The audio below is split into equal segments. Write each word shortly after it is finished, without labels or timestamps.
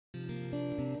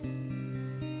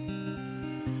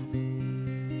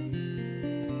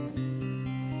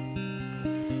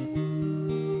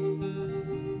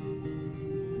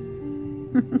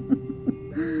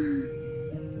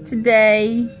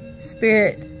Today,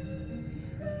 Spirit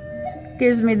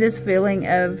gives me this feeling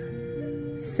of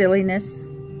silliness,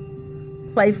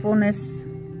 playfulness,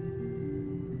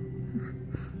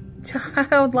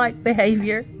 childlike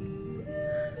behavior.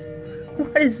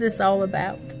 What is this all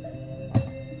about?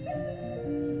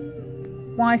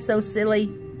 Why so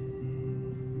silly?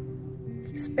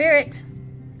 Spirit,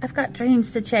 I've got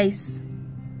dreams to chase.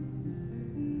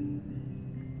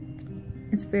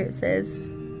 And Spirit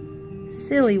says,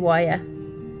 silly Waya,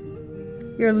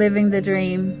 you're living the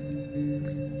dream.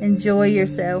 Enjoy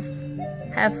yourself.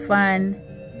 Have fun.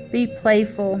 Be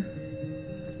playful.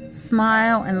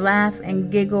 Smile and laugh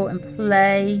and giggle and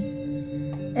play.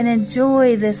 And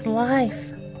enjoy this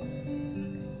life.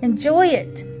 Enjoy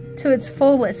it to its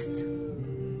fullest.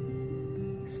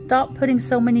 Stop putting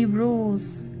so many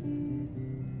rules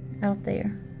out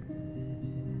there.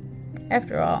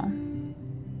 After all,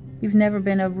 you've never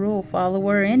been a rule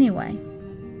follower anyway.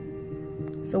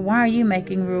 So why are you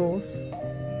making rules?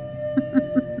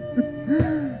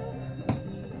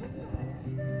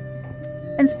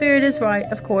 And Spirit is right,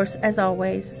 of course, as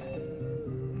always.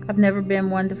 I've never been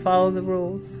one to follow the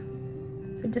rules.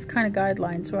 They're just kind of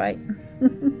guidelines, right?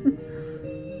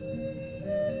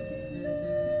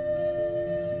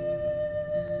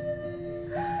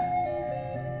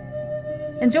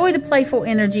 Enjoy the playful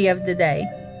energy of the day.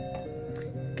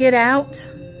 Get out.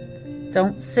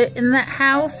 Don't sit in that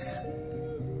house.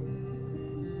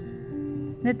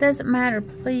 And it doesn't matter,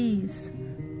 please.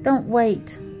 Don't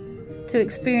wait to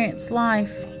experience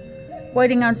life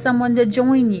waiting on someone to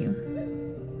join you.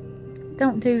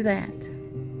 Don't do that.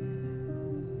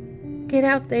 Get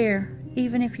out there,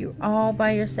 even if you're all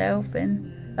by yourself,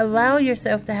 and allow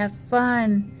yourself to have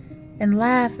fun and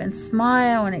laugh and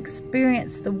smile and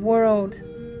experience the world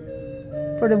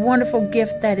for the wonderful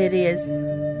gift that it is.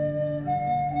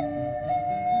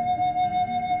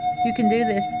 You can do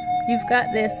this. You've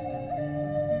got this.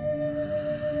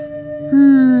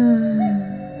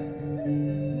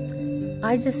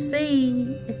 I just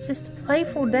see it's just a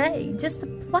playful day. Just a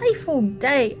playful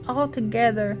day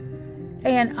altogether.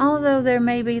 And although there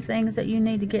may be things that you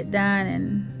need to get done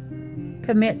and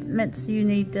commitments you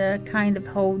need to kind of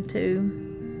hold to,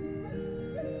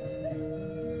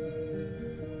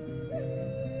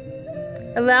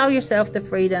 allow yourself the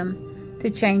freedom to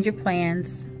change your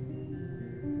plans,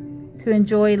 to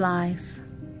enjoy life,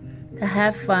 to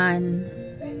have fun,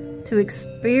 to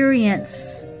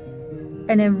experience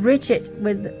and enrich it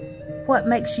with what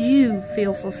makes you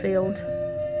feel fulfilled.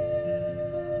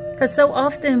 Because so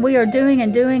often we are doing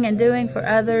and doing and doing for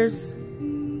others,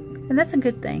 and that's a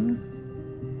good thing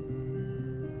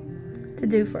to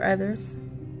do for others,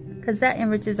 because that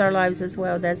enriches our lives as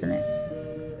well, doesn't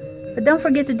it? But don't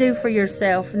forget to do for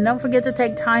yourself, and don't forget to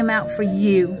take time out for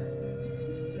you.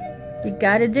 You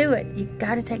got to do it. You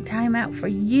got to take time out for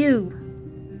you.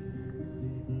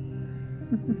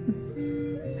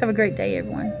 Have a great day,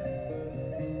 everyone.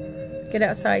 Get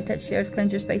outside, touch the earth,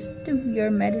 cleanse your space, do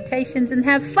your meditations, and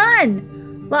have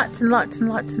fun. Lots and lots and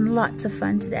lots and lots of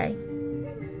fun today.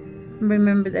 And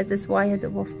remember that this Waya, the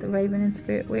wolf, the raven, and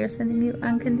Spirit, we are sending you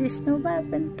unconditional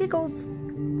love and giggles.